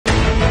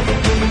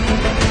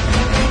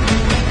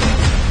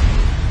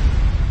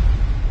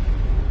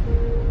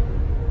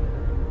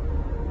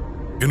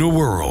In a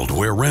world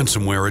where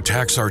ransomware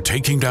attacks are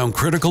taking down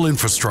critical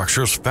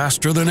infrastructures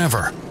faster than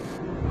ever,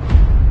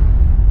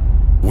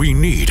 we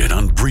need an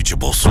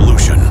unbreachable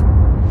solution.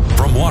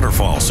 From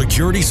Waterfall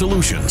Security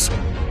Solutions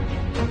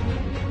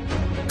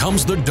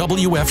comes the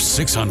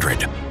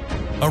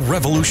WF-600, a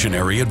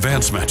revolutionary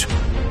advancement.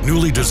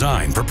 Newly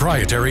designed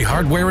proprietary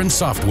hardware and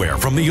software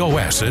from the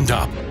OS and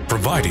up,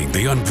 providing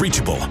the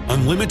unbreachable,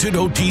 unlimited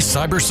OT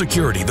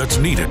cybersecurity that's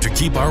needed to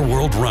keep our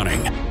world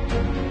running.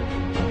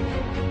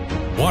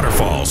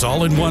 Waterfall's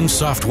all-in-one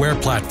software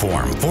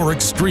platform for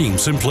extreme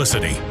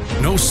simplicity.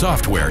 No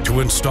software to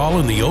install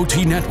in the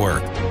OT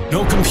network.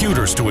 No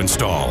computers to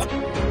install.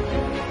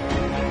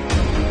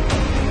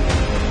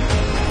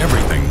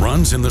 Everything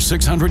runs in the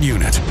 600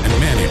 unit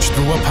and managed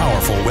through a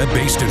powerful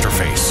web-based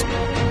interface.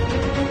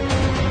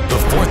 The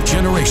 4th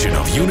generation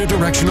of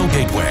Unidirectional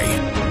Gateway.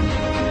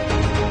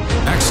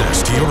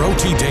 Access to your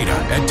OT data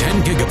at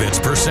 10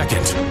 gigabits per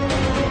second.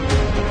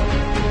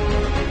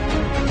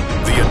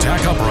 The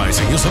attack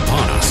uprising is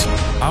upon us.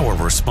 Our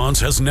response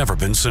has never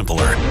been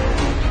simpler.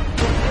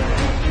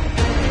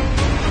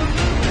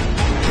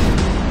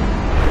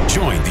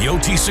 Join the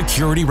OT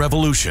security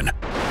revolution.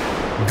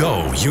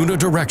 Go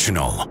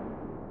unidirectional.